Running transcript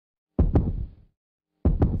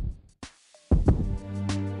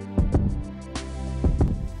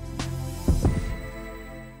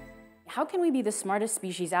how can we be the smartest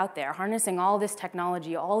species out there, harnessing all this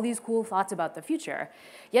technology, all these cool thoughts about the future,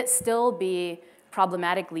 yet still be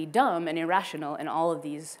problematically dumb and irrational in all of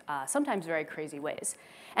these sometimes very crazy ways?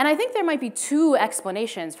 And I think there might be two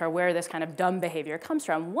explanations for where this kind of dumb behavior comes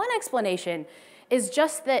from. One explanation is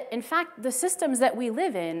just that, in fact, the systems that we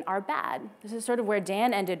live in are bad. This is sort of where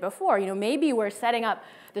Dan ended before. Maybe we're setting up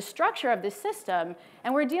the structure of this system,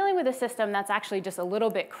 and we're dealing with a system that's actually just a little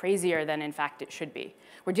bit crazier than, in fact, it should be.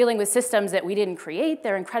 We're dealing with systems that we didn't create.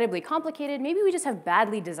 They're incredibly complicated. Maybe we just have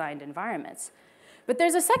badly designed environments. But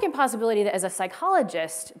there's a second possibility that as a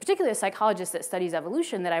psychologist, particularly a psychologist that studies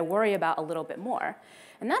evolution, that I worry about a little bit more.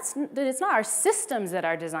 And that's that it's not our systems that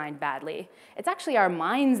are designed badly. It's actually our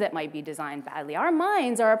minds that might be designed badly. Our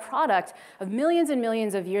minds are a product of millions and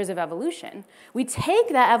millions of years of evolution. We take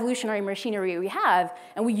that evolutionary machinery we have,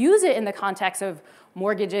 and we use it in the context of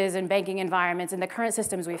mortgages and banking environments and the current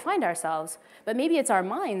systems we find ourselves, but maybe it's our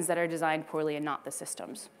minds that are designed poorly and not the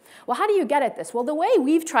systems. Well, how do you get at this? Well, the way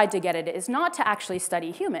we've tried to get at it is not to actually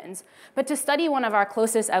study humans, but to study one of our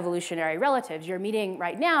closest evolutionary relatives. You're meeting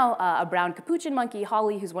right now a brown capuchin monkey,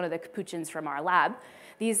 Holly, who's one of the capuchins from our lab.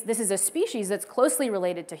 This is a species that's closely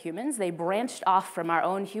related to humans. They branched off from our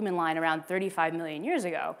own human line around 35 million years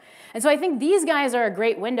ago. And so I think these guys are a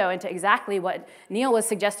great window into exactly what Neil was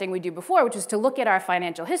suggesting we do before, which is to look at our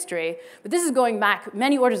financial history. But this is going back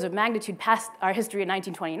many orders of magnitude past our history in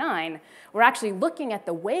 1929. We're actually looking at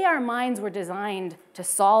the way our minds were designed to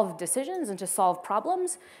solve decisions and to solve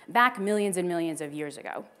problems back millions and millions of years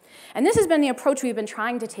ago. And this has been the approach we've been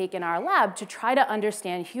trying to take in our lab to try to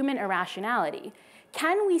understand human irrationality.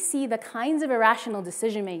 Can we see the kinds of irrational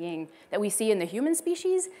decision-making that we see in the human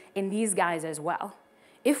species in these guys as well?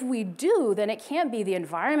 If we do, then it can't be the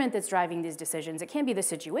environment that's driving these decisions. It can't be the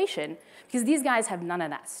situation, because these guys have none of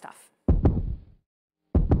that stuff.